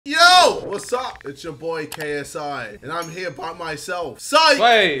what's up? It's your boy KSI, and I'm here by myself. Psych!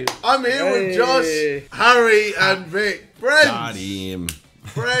 Wait. I'm here with Josh, Harry, and Vic. Friends! Got him.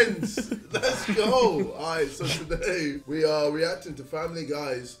 Friends! Let's go! Alright, so today we are reacting to Family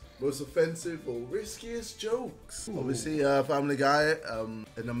Guy's most offensive or riskiest jokes. Ooh. Obviously, Family Guy, an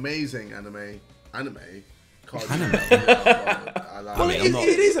amazing anime cartoon. Well,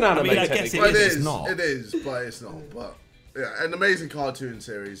 it is an anime. I mean, I guess It is not. It is, but it's not. But yeah, an amazing cartoon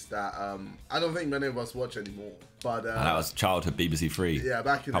series that I don't think many of us watch anymore. But that was childhood BBC Three. Yeah,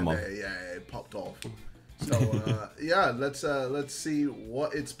 back in the day, yeah, it popped off. So yeah, let's see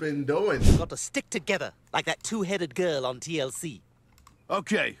what it's been doing. We've got to stick together like that two-headed girl on TLC.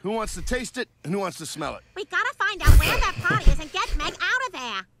 Okay, who wants to taste it and who wants to smell it? We gotta find out where that party is and get Meg out of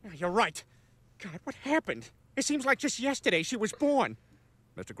there. You're right. God, what happened? It seems like just yesterday she was born.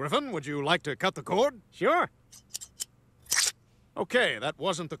 Mr. Griffin, would you like to cut the cord? Sure. Okay, that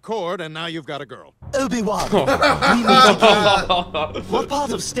wasn't the cord, and now you've got a girl. Obi-Wan, we need to go. What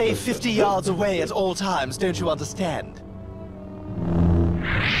part of stay 50 yards away at all times don't you understand?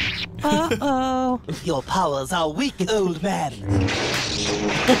 Uh-oh. Your powers are weak, old man.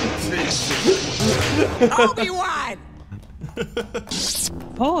 Obi-Wan!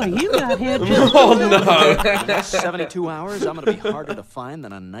 Boy, you got here just... Oh, no. The next 72 hours, I'm gonna be harder to find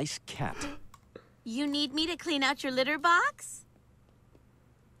than a nice cat. You need me to clean out your litter box?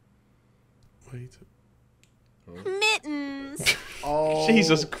 Wait. Mittens. Oh,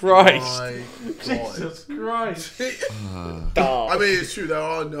 Jesus Christ. My God. Jesus Christ. I mean, it's true. There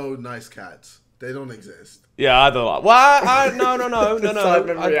are no nice cats. They don't exist. Yeah, I don't like. What? No.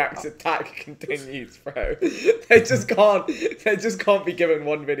 Sidemen Reacts attack continues, bro. They just can't be given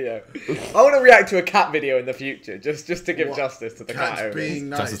one video. I want to react to a cat video in the future, just to give justice to the cat owners. Being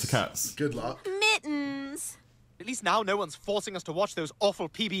nice. Justice to cats. Good luck. Mittens. At least now no one's forcing us to watch those awful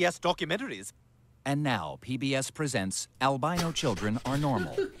PBS documentaries. And now, PBS presents Albino Children Are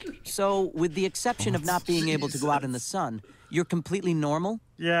Normal. So, with the exception of not being able to go out in the sun, you're completely normal?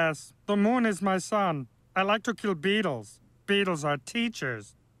 Yes, the moon is my sun. I like to kill beetles. Beetles are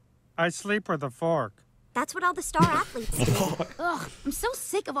teachers. I sleep with a fork. That's what all the star athletes do. Ugh, I'm so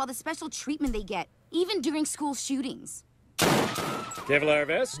sick of all the special treatment they get, even during school shootings. Kevlar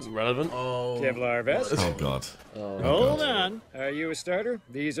vest. Relevant. Oh. Kevlar vest. Oh God. Hold on. Are you a starter?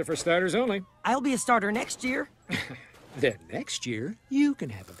 These are for starters only. I'll be a starter next year. Then next year, you can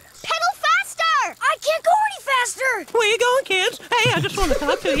have a vest. Pedal faster! I can't go any faster! Where you going, kids? Hey, I just want to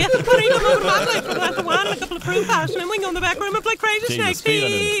talk to you. Why don't you come over to my place for a glass of wine and a couple of fruit pies, and then we can go in the back room and play crazy snakes.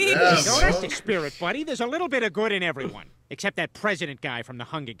 No, that's the spirit, buddy. There's a little bit of good in everyone. Except that president guy from the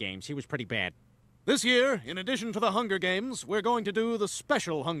Hunger Games. He was pretty bad. This year, in addition to the Hunger Games, we're going to do the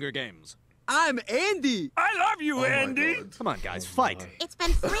special Hunger Games. I'm Andy. I love you, Andy. Come on, guys, fight. It's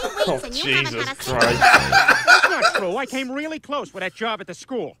been 3 weeks and you haven't had a single That's not true. I came really close with that job at the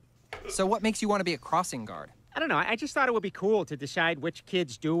school. So what makes you want to be a crossing guard? I don't know. I just thought it would be cool to decide which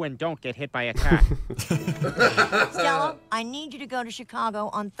kids do and don't get hit by a car. Stella, I need you to go to Chicago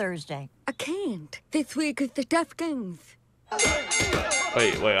on Thursday. I can't. This week is the Deaf Games.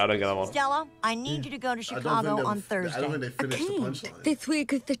 Wait, I don't get that one. Stella, I need you to go to Chicago on Thursday. I don't think they finished the punchline. This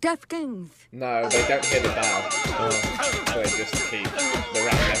week is the Deaf Games. No, they don't hear the bell. So they just keep the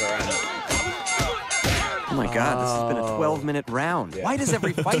round never ends. Oh my God, this has been a 12-minute round. Why does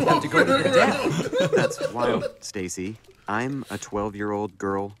every fight have to go to the death? That's wild, Stacy. I'm a 12-year-old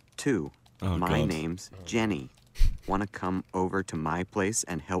girl, too. Oh, my God. name's Jenny. Want to come over to my place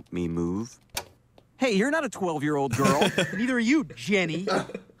and help me move? Hey, you're not a 12-year-old girl. Neither are you, Jenny.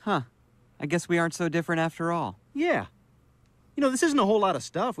 Huh. I guess we aren't so different after all. Yeah. You know, this isn't a whole lot of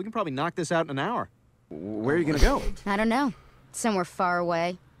stuff. We can probably knock this out in an hour. Where are you gonna go? I don't know. Somewhere far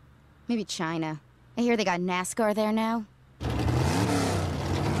away. Maybe China. I hear they got NASCAR there now.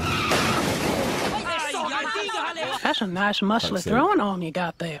 That's a nice muscly throwing arm you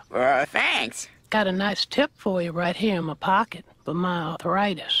got there. Thanks. Got a nice tip for you right here in my pocket for my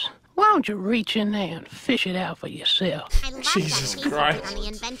arthritis. Why don't you reach in there and fish it out for yourself? I love Jesus that Christ. on the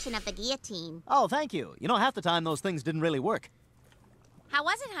invention of the guillotine. Oh, thank you. You know, half the time those things didn't really work. How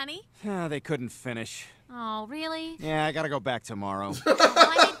was it, honey? They couldn't finish. Oh, really? Yeah, I gotta go back tomorrow. Well,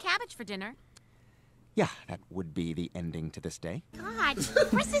 I made cabbage for dinner. Yeah, that would be the ending to this day. God,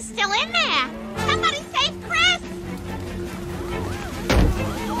 Chris is still in there. Somebody save Chris!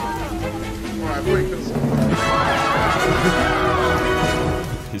 Alright, wait.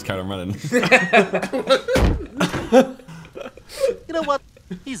 He's kind of running. You know what?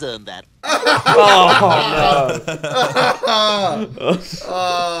 He's earned that. Oh, no.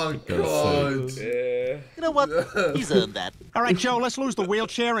 Oh, God. You You know what? He's earned that. All right, Joe, let's lose the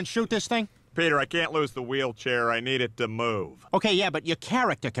wheelchair and shoot this thing. Peter, I can't lose the wheelchair. I need it to move. Okay, yeah, but your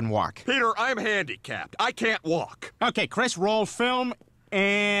character can walk. Peter, I'm handicapped. I can't walk. Okay, Chris, roll film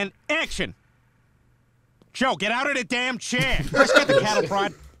and action. Joe, get out of the damn chair. Chris, get the cattle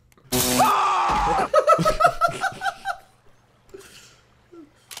prod.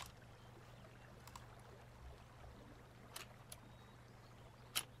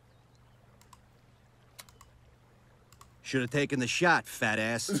 Should have taken the shot, fat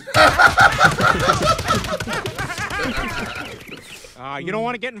ass. You don't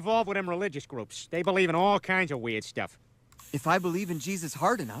want to get involved with them religious groups. They believe in all kinds of weird stuff. If I believe in Jesus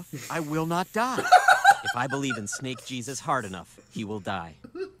hard enough, I will not die. If I believe in Snake Jesus hard enough, he will die.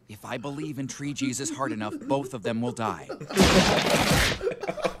 If I believe in Tree Jesus hard enough, both of them will die.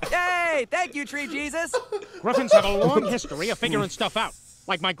 Yay! Thank you, Tree Jesus! Griffins have a long history of figuring stuff out.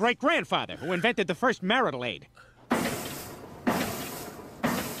 Like my great-grandfather, who invented the first marital aid.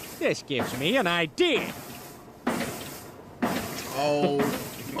 This gives me an idea. Oh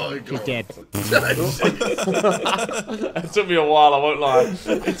my God. He's dead. It took me a while, I won't lie.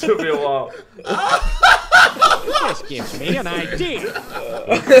 It took me a while. This gives me an idea.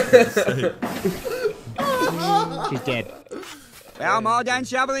 He's dead. Well, I'm all done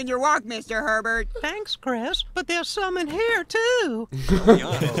shoveling your walk, Mr. Herbert. Thanks, Chris, but there's some in here, too. To be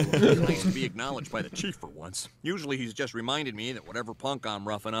honest, it's nice to be acknowledged by the chief for once. Usually he's just reminded me that whatever punk I'm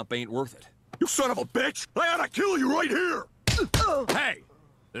roughing up ain't worth it. You son of a bitch! I ought to kill you right here! Hey!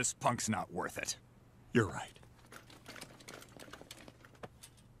 This punk's not worth it. You're right.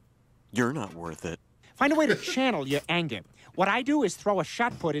 You're not worth it. Find a way to channel your anger. What I do is throw a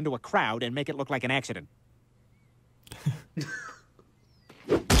shot put into a crowd and make it look like an accident.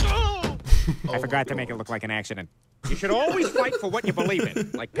 I forgot to make it look like an accident. You should always fight for what you believe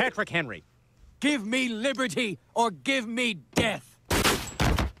in, like Patrick Henry. Give me liberty or give me death.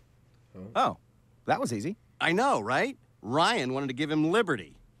 Oh, that was easy. I know, right? Ryan wanted to give him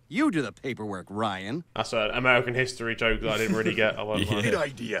liberty. You do the paperwork, Ryan. That's an American history joke that I didn't really get. I won't lie. Great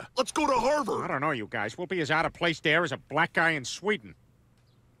idea. Let's go to Harvard. I don't know, you guys. We'll be as out of place there as a black guy in Sweden.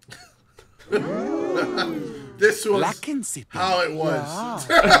 This was how it was.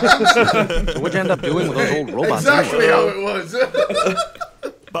 So what'd you end up doing with those old robots? Exactly how it was.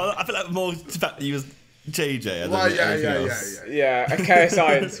 But I feel like more the fact that he was JJ. Well, Yeah, a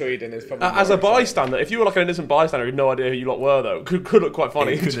KSI in Sweden is probably... As a bystander, if you were like an innocent bystander who had no idea who you lot were, though, could look quite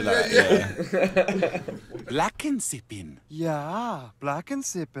funny. Black and sipping. Yeah, black and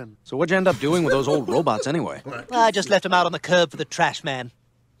sipping. So what'd you end up doing with those old robots anyway? I just left them out on the curb for the trash man.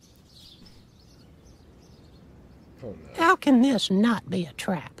 How can this not be a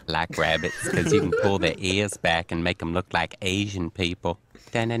trap? Like rabbits, because you can pull their ears back and make them look like Asian people.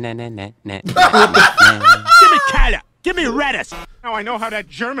 Give me color! Give me lettuce! Now I know how that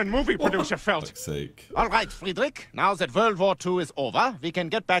German movie producer felt. All right, Friedrich. Now that World War II is over, we can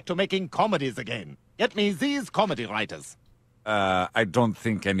get back to making comedies again. Get me these comedy writers. I don't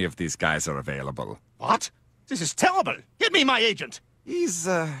think any of these guys are available. What? This is terrible. Get me my agent. He's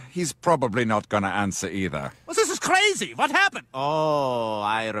probably not gonna answer either. Well, this is crazy. What happened? Oh,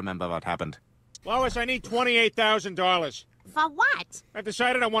 I remember what happened. Lois, I need $28,000. For what? I've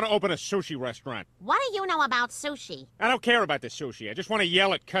decided I want to open a sushi restaurant. What do you know about sushi? I don't care about the sushi. I just want to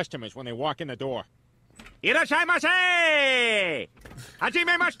yell at customers when they walk in the door. Irashaimase!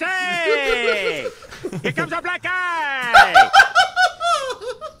 Hajime mashite! Here comes a black guy!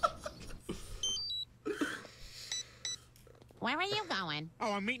 Where are you going?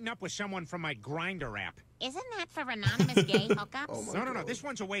 Oh, I'm meeting up with someone from my Grindr app. Isn't that for anonymous gay hookups? No. This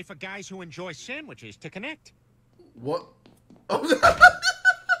one's a way for guys who enjoy sandwiches to connect. What?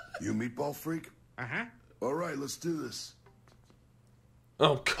 You meatball freak? Uh-huh. All right, let's do this.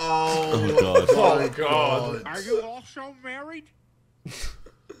 Oh, God. Oh, God. Are you also married?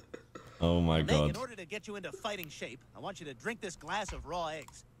 Oh, my Meg, God. in order to get you into fighting shape, I want you to drink this glass of raw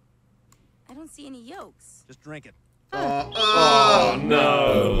eggs. I don't see any yolks. Just drink it. Oh,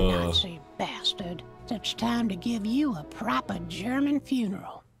 no. Nazi bastard. It's time to give you a proper German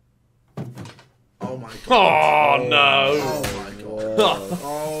funeral. Oh my God. Oh, no.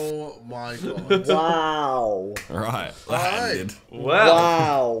 Oh my God. Wow. Right. Right.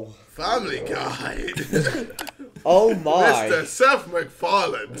 Wow. Family Guide. Oh my. Mr. Seth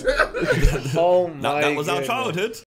MacFarlane. Oh my. That was our childhood.